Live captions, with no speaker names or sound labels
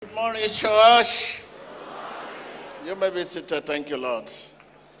morning, church. You may be seated. Thank you, Lord.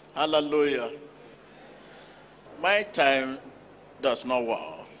 Hallelujah. My time does not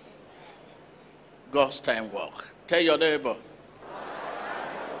work. God's time work. Tell your neighbor.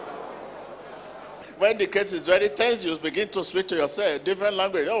 When the case is very tense, you begin to speak to yourself different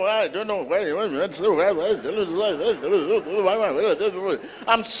language. Oh, I don't know.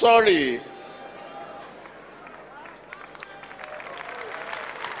 I'm sorry.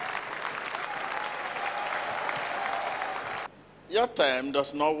 Your time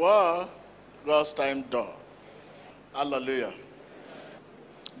does not work. God's time does. Hallelujah.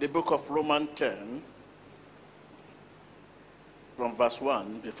 The book of Romans 10, from verse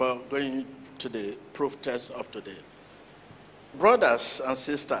 1, before going to the proof test of today. Brothers and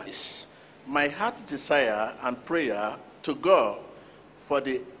sisters, my heart desire and prayer to God for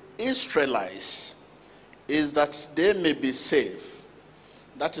the Israelites is that they may be saved.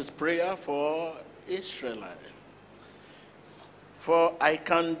 That is prayer for Israelites. For I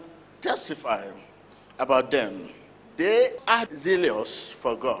can testify about them. They are zealous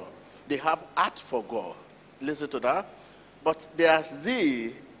for God. They have heart for God. Listen to that. But their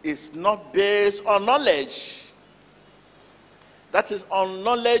zeal is not based on knowledge. That is on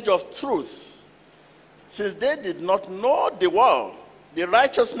knowledge of truth. Since they did not know the world, the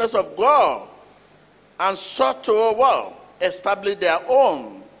righteousness of God, and sought to establish their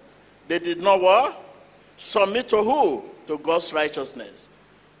own, they did not what? Submit to who? To God's righteousness.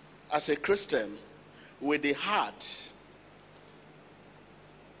 As a Christian, with the heart,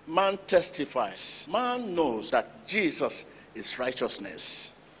 man testifies. Man knows that Jesus is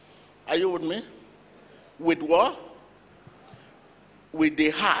righteousness. Are you with me? With what? With the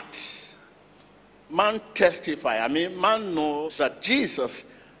heart. Man testifies. Man knows that Jesus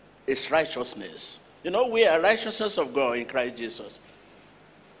is righteousness. You know, we are righteousness of God in Christ Jesus.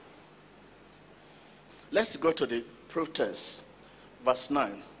 Let's go to the proof test. Verse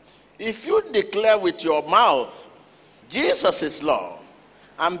 9. If you declare with your mouth, Jesus is Lord,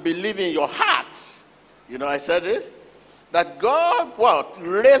 and believe in your heart, you know I said it, that God what?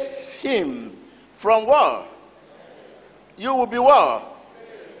 Raised him from what? You will be what?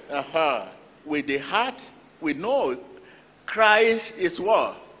 With the heart, we know Christ is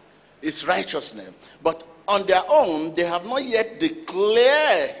what? Is righteousness. But on their own, they have not yet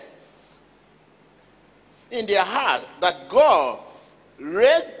declared in their heart that God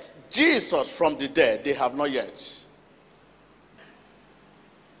raised Jesus from the dead. They have not yet.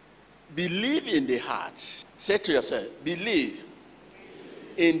 Believe in the heart. Say to yourself, believe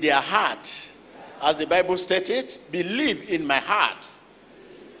in their heart. As the Bible stated, believe in my heart.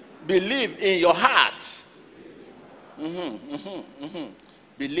 Believe in your heart.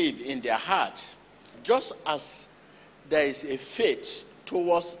 Believe in their heart. Just as there is a faith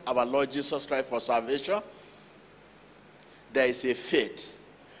towards our Lord Jesus Christ for salvation, there is a faith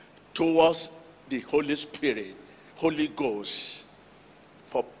towards the Holy Spirit, Holy Ghost,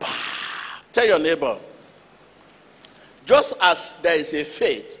 for power. Tell your neighbor, just as there is a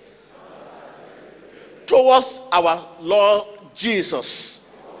faith towards our Lord Jesus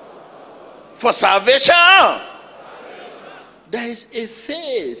for salvation, there is a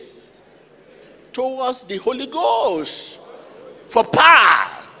faith towards the Holy Ghost for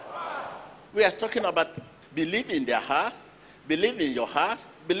power. We are talking about believe in their heart, believe in your heart,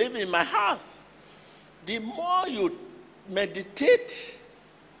 believe in my heart. The more you meditate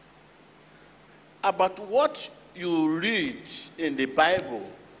about what you read in the Bible,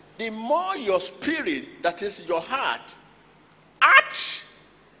 the more your spirit, that is your heart, acts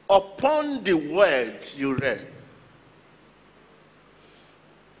upon the words you read.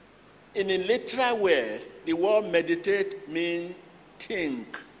 In a literal way, the word meditate means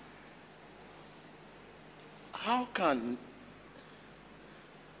think. How can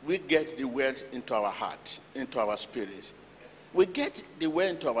we get the word into our heart, into our spirit? We get the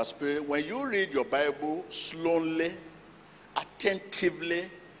word into our spirit when you read your Bible slowly, attentively,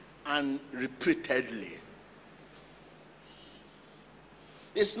 and repeatedly.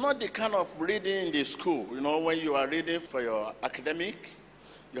 It's not the kind of reading in the school, you know, when you are reading for your academic,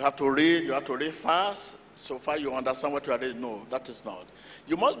 you have to read fast, so far you understand what you are reading. No, that is not.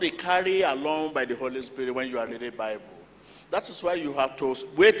 You must be carried along by the Holy Spirit when you are reading the Bible. That is why you have to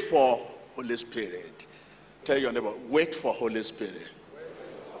wait for Holy Spirit. Tell your neighbor, wait for Holy Spirit.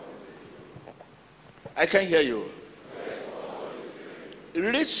 I can hear you.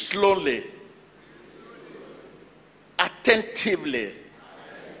 Read slowly, attentively,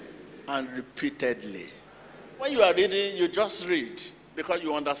 and repeatedly. When you are reading, you just read because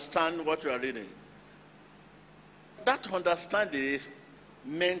you understand what you are reading. That understanding is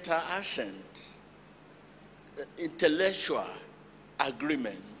mental assent, intellectual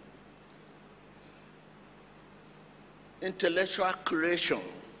agreement, intellectual creation.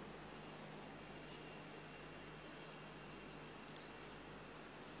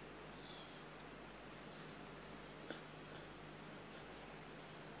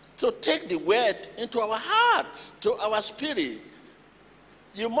 To take the word into our heart, to our spirit.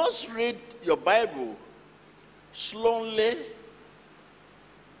 You must read your Bible slowly,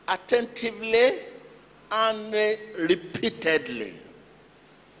 attentively, and repeatedly.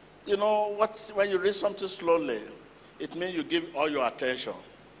 You know what? When you read something slowly, it means you give all your attention.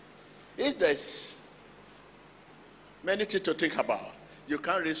 If there's many things to think about, you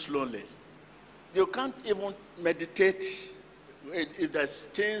can't read slowly. You can't even meditate if there's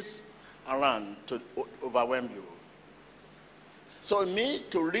things around to overwhelm you. So me,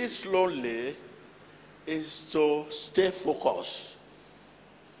 to read slowly is to stay focused.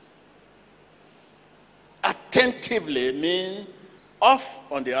 Attentively means off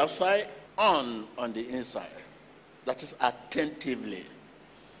on the outside, on the inside. That is attentively.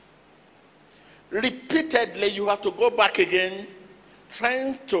 Repeatedly, you have to go back again,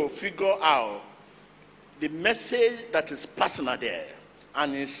 trying to figure out the message that is personal there,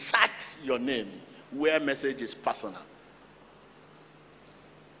 and insert your name where message is personal.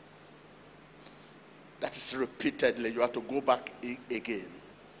 That is repeatedly. You have to go back again.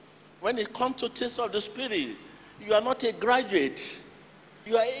 When it comes to taste of the Spirit, you are not a graduate.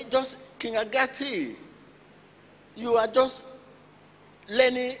 You are just kindergarten. You are just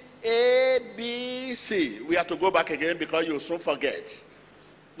learning A, B, C. We have to go back again because you'll soon forget.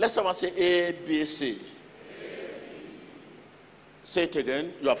 Let someone say A, B, C. Say it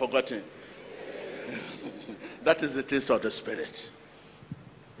again. You have forgotten. That is the taste of the Spirit.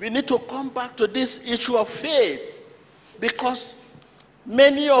 We need to come back to this issue of faith, because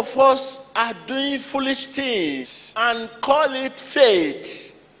many of us are doing foolish things and call it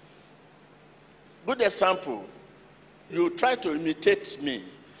faith. Good example. You try to imitate me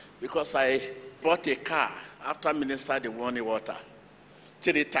because I bought a car after ministering the morning water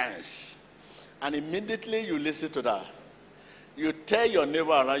 3 times. And immediately you listen to that. You tell your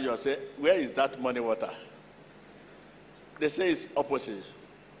neighbor around you and say, where is that money water? They say it's opposite.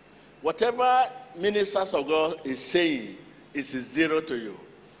 Whatever ministers of God is saying is 0 to you.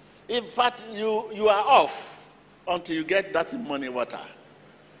 In fact, you are off until you get that money water.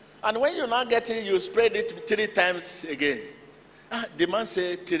 And when you now get it, you spread it 3 times again. The man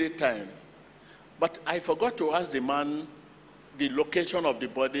said 3 times. But I forgot to ask the man the location of the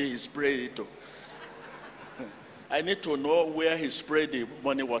body he sprayed it to. I need to know where he sprayed the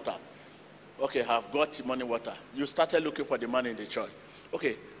money water. Okay, I've got money water. You started looking for the man in the church.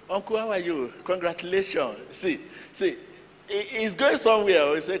 Okay, uncle, how are you? Congratulations. See, he's going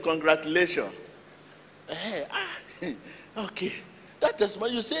somewhere. He say, congratulations. Okay. That is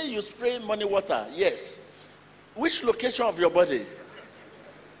when you say you spray money water. Yes. Which location of your body?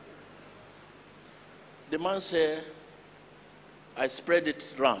 The man said, I spread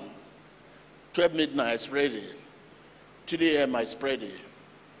it round. 12 midnight, I spread it. 3 a.m. I spread it.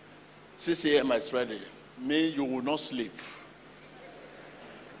 6 a.m. I spread it. Me, you will not sleep.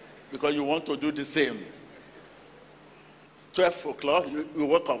 Because you want to do the same. 12 o'clock, you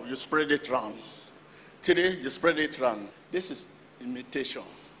wake up, you spread it round. 3, you spread it round. This is imitation.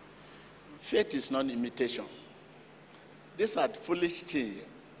 Faith is not imitation. These are foolish things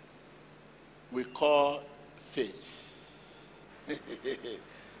we call faith.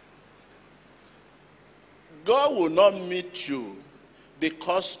 God will not meet you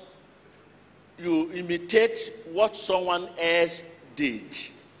because you imitate what someone else did.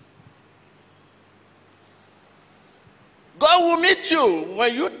 God will meet you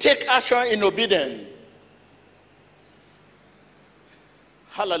when you take action in obedience.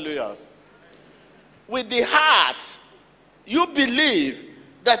 Hallelujah. With the heart, you believe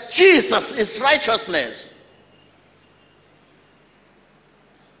that Jesus is righteousness.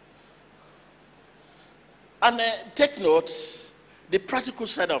 And take note, the practical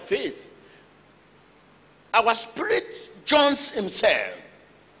side of faith. Our spirit joins himself.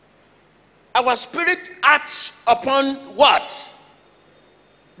 Our spirit acts upon what?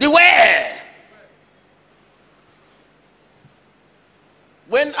 The word.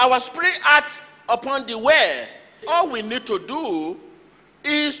 When our spirit acts upon the word, all we need to do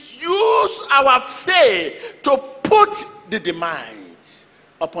is use our faith to put the demand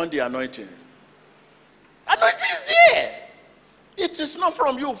upon the anointing. Anointing is here. It is not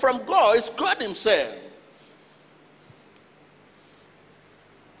from you, from God. It's God himself.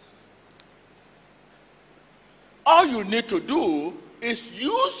 All you need to do is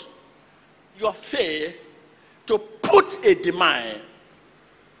use your faith to put a demand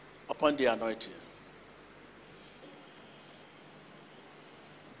upon the anointing.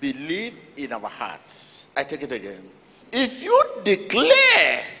 Believe in our hearts. I take it again. If you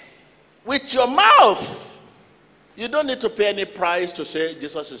declare with your mouth, you don't need to pay any price to say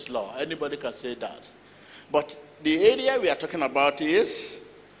Jesus is Lord. Anybody can say that. But the area we are talking about is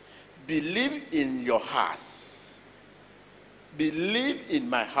believe in your heart. Believe in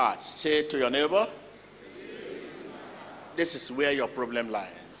my heart. Say to your neighbor, this is where your problem lies.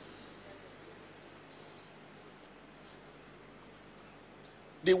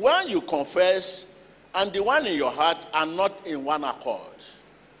 The one you confess and the one in your heart are not in one accord.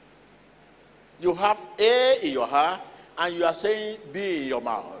 You have A in your heart and you are saying B in your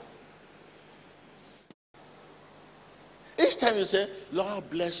mouth. Each time you say, Lord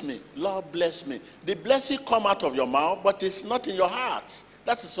bless me, Lord bless me, the blessing come out of your mouth, but it's not in your heart.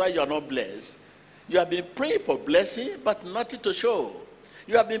 That is why you are not blessed. You have been praying for blessing, but nothing to show.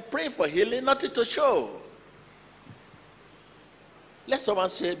 You have been praying for healing, nothing to show. Let someone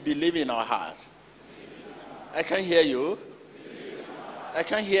say, believe in our heart. I can't hear you. I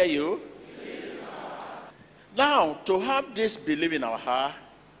can't hear you. Now, to have this believe in our heart,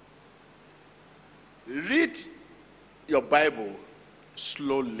 read your Bible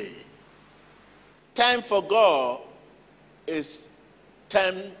slowly. Time for God is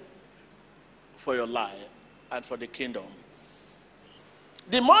time for your life and for the kingdom.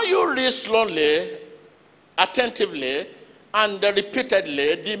 The more you read slowly, attentively, and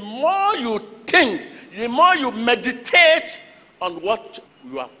repeatedly, the more you think, the more you meditate on what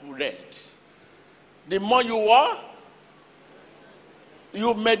you have read. The more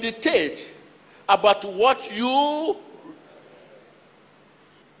you meditate about what you,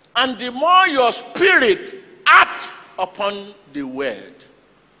 and the more your spirit acts upon the word.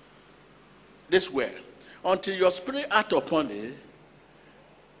 This word. Until your spirit acts upon it,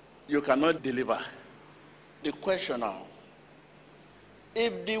 you cannot deliver. The question now,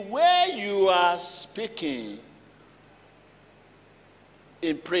 if the way you are speaking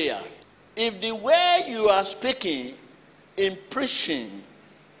in prayer, if the way you are speaking in preaching,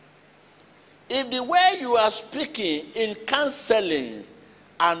 if the way you are speaking in counseling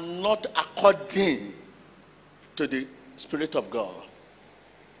are not according to the Spirit of God,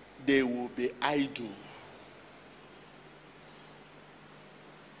 they will be idle,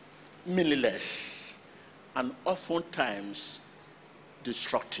 meaningless, and oftentimes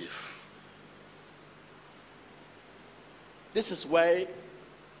destructive. This is why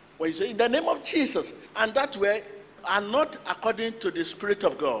when you say in the name of Jesus, and that way are not according to the Spirit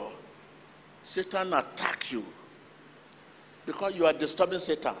of God, Satan attack you because you are disturbing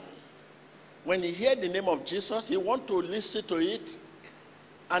Satan. When he hear the name of Jesus, he want to listen to it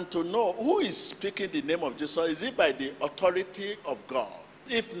and to know who is speaking the name of Jesus. Is it by the authority of God?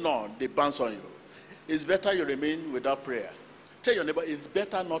 If not, they bounce on you. It's better you remain without prayer. Tell your neighbor, it's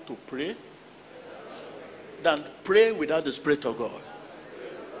better not to pray than pray without the Spirit of God.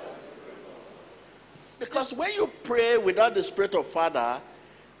 Because when you pray without the Spirit of Father,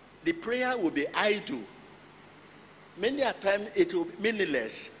 the prayer will be idle. Many a time it will be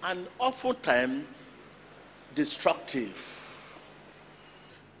meaningless and oftentimes destructive.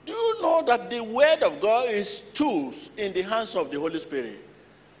 Do you know that the word of God is tools in the hands of the Holy Spirit?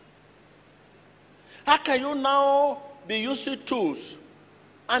 How can you now be using tools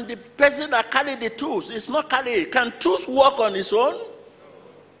and the person that carry the tools is not carrying? Can tools work on its own?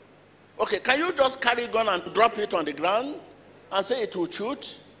 Okay, can you just carry a gun and drop it on the ground and say it will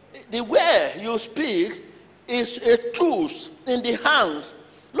shoot? The way you speak is a tool in the hands.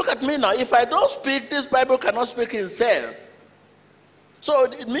 Look at me now. If I don't speak, this Bible cannot speak itself. So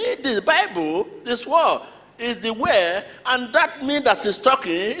it means the Bible, this word, is the way, and that means that is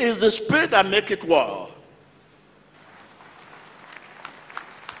talking is the Spirit that make it word.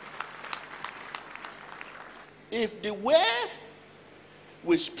 If the way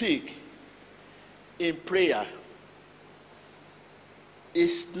we speak in prayer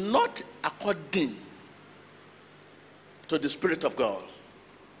is not according to the Spirit of God,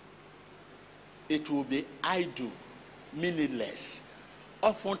 it will be idle, meaningless,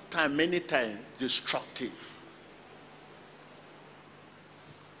 oftentimes, many times, destructive.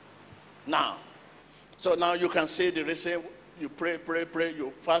 Now, so now you can say the reason you pray,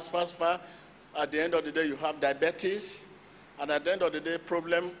 you fast. At the end of the day, you have diabetes, and at the end of the day,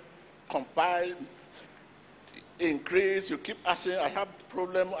 problem compile, increase. You keep asking, I have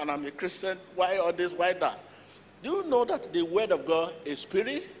problem, and I'm a Christian. Why all this? Why that? Do you know that the Word of God is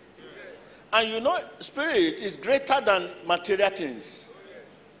spirit? And you know, spirit is greater than material things.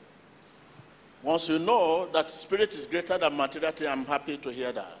 Once you know that spirit is greater than material things, I'm happy to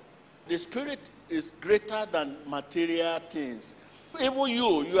hear that. The spirit is greater than material things. Even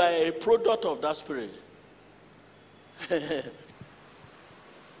you are a product of that spirit.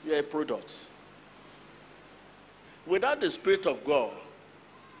 You are a product. Without the Spirit of God,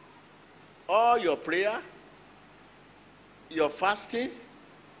 all your prayer, your fasting,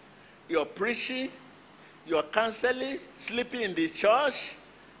 your preaching, your counseling, sleeping in the church,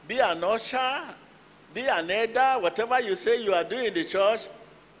 be an usher, be an elder, whatever you say you are doing in the church,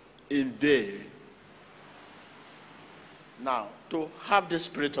 in vain. Now, to have the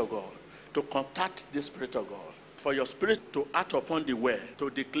Spirit of God, to contact the Spirit of God, for your spirit to act upon the word, to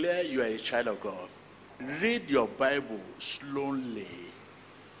declare you are a child of God, read your Bible slowly.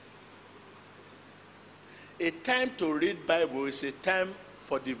 A time to read Bible is a time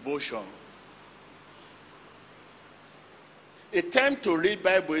for devotion. A time to read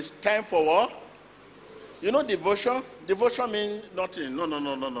Bible is time for what? You know devotion? Devotion means nothing. No.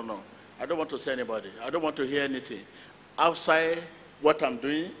 I don't want to say anybody. I don't want to hear anything. Outside what I'm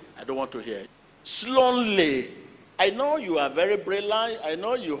doing, I don't want to hear. Slowly. I know you are very brilliant. I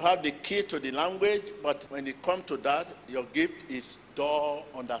know you have the key to the language, but when it comes to that, your gift is dull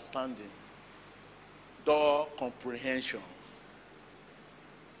understanding, dull comprehension.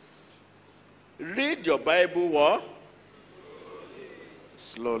 Read your Bible what?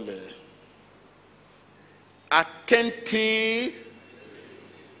 Slowly. Attentive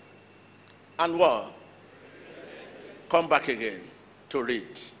and what? Come back again to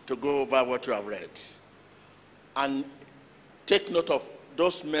read, to go over what you have read. And take note of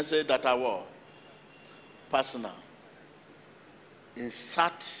those messages that are what? Personal.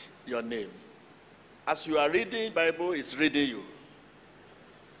 Insert your name. As you are reading Bible, it's reading you.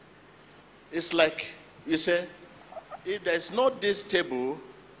 It's like you say, if there is no this table,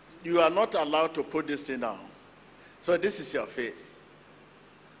 you are not allowed to put this thing down. So this is your faith.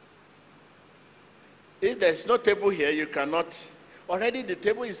 If there is no table here, you cannot. Already the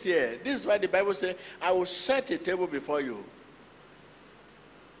table is here. This is why the Bible says, I will set a table before you.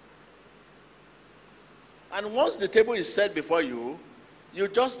 And once the table is set before you, you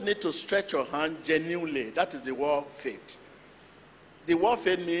just need to stretch your hand genuinely. That is the word faith. The word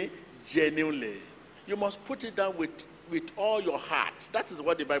faith means genuinely. You must put it down with all your heart. That is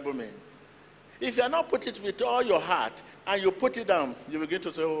what the Bible means. If you are not put it with all your heart and you put it down, you begin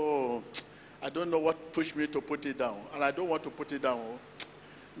to say, oh, I don't know what pushed me to put it down, and I don't want to put it down.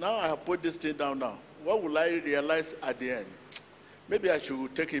 Now I have put this thing down now. What will I realize at the end? Maybe I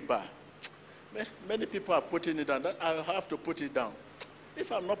should take it back. Many people are putting it down. I have to put it down.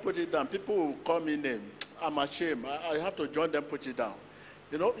 If I'm not putting it down, people will call me name. I'm ashamed. I have to join them, put it down.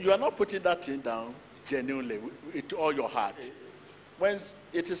 You know, you are not putting that thing down genuinely with all your heart. When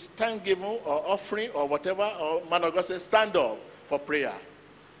it is thanksgiving or offering or whatever, or man of God says, stand up for prayer.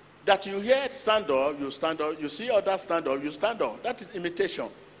 That you hear stand up, you stand up. You see others stand up, you stand up. That is imitation.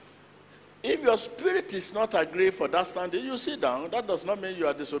 If your spirit is not agreed for that standing, you sit down. That does not mean you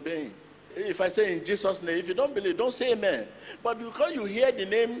are disobeying. If I say in Jesus' name, if you don't believe, don't say amen. But because you hear the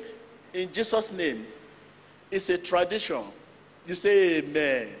name in Jesus' name, it's a tradition. You say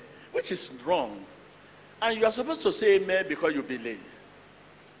amen, which is wrong. And you are supposed to say amen because you believe.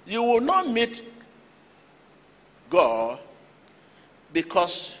 You will not meet God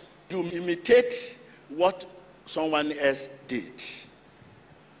because you imitate what someone else did.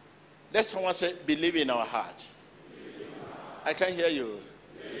 Let someone say, believe in our heart. I can't hear you.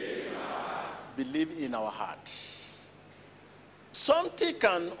 Believe in our heart. Something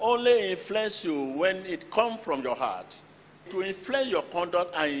can only influence you when it comes from your heart. To influence your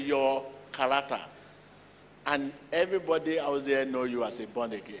conduct and your character. And everybody out there know you as a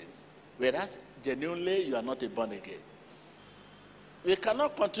born again. Whereas genuinely you are not a born again. We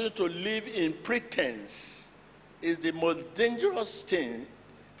cannot continue to live in pretense. It's the most dangerous thing.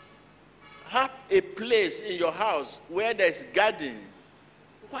 Have a place in your house where there's garden.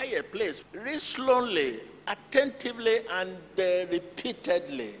 Why a place? Read slowly, attentively, and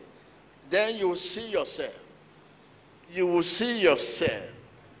repeatedly. Then you will see yourself. You will see yourself.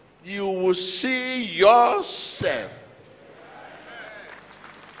 You will see yourself.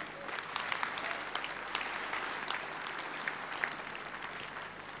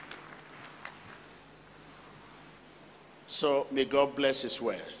 So may God bless his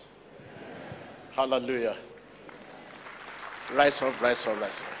word. Hallelujah. Rise up, rise up,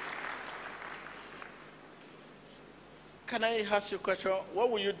 rise up. Can I ask you a question? What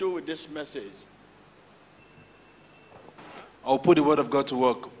will you do with this message? I'll put the word of God to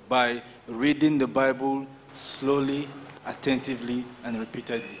work by reading the Bible slowly, attentively, and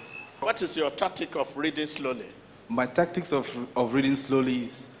repeatedly. What is your tactic of reading slowly? My tactics of reading slowly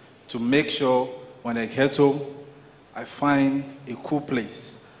is to make sure when I get home, I find a cool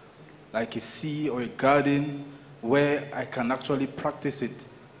place, like a sea or a garden, where I can actually practice it,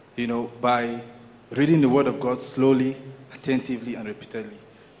 by reading the Word of God slowly, attentively, and repeatedly.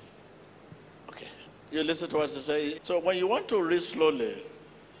 Okay. You listen to what they say. So when you want to read slowly,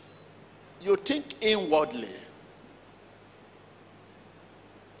 you think inwardly.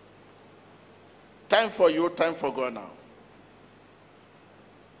 Time for you, time for God now.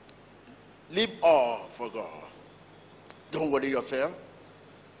 Leave all for God. Don't worry yourself.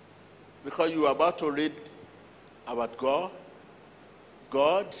 Because you are about to read about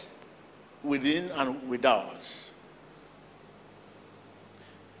God within and without.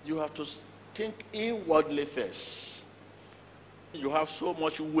 You have to think inwardly first. You have so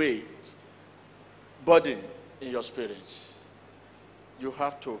much weight, burden in your spirit. You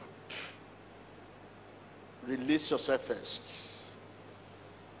have to release yourself first.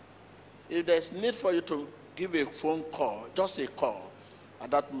 If there's need for you to give a phone call, just a call,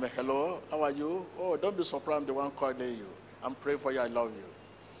 at that moment, hello, how are you? Oh, don't be surprised I'm the one calling you. I'm praying for you, I love you.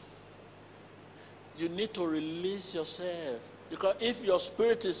 You need to release yourself. Because if your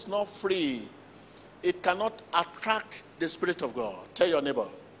spirit is not free, it cannot attract the Spirit of God. Tell your neighbor.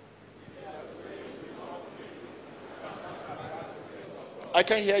 I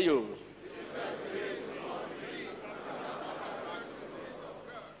can hear you.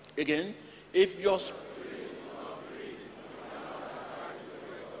 Again, if your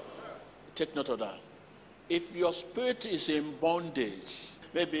take note of that. If your spirit is in bondage,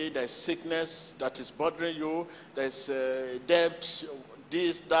 maybe there's sickness that is bothering you, there's debt,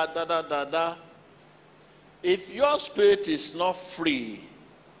 this, that. If your spirit is not free,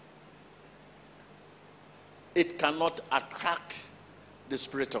 it cannot attract the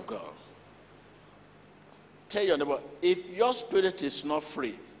Spirit of God. Tell your neighbor, if your spirit is not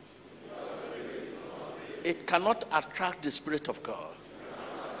free, it cannot attract the Spirit of God.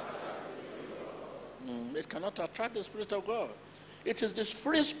 It cannot attract the Spirit of God. It is this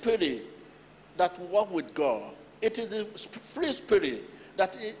free spirit that walks with God. It is the free spirit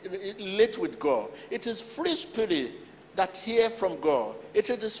that relate with God. It is free spirit that hear from God. It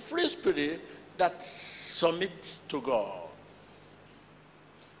is this free spirit that submit to God.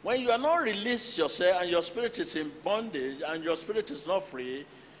 When you are not released yourself and your spirit is in bondage and your spirit is not free,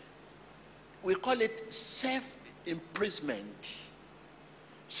 we call it self-imprisonment.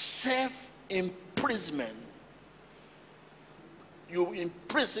 Self-imprisonment. You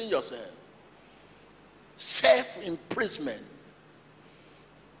imprison yourself. Self-imprisonment.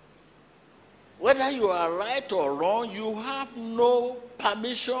 Whether you are right or wrong, you have no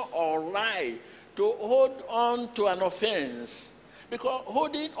permission or right to hold on to an offense. Because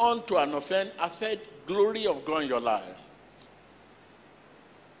holding on to an offense affects glory of God in your life.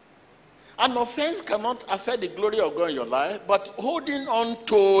 An offense cannot affect the glory of God in your life, but holding on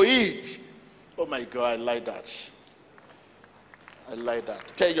to it, oh my God, I like that. I like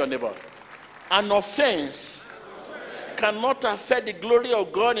that. Tell your neighbor, an offense cannot affect the glory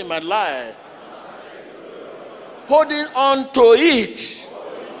of God in my life. Holding on to it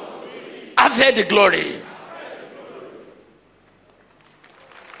affect the glory.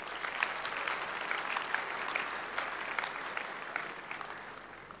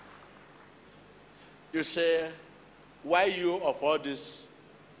 You say, why you of all this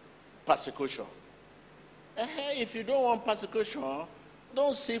persecution? If you don't want persecution,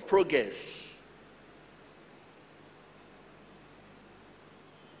 don't see progress.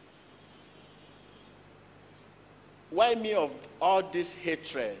 Why me of all this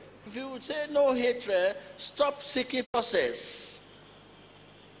hatred? If you say no hatred, stop seeking success.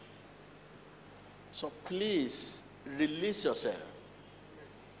 So please, release yourself.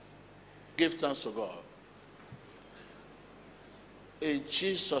 Give thanks to God. In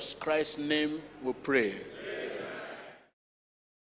Jesus Christ's name we pray. Amen.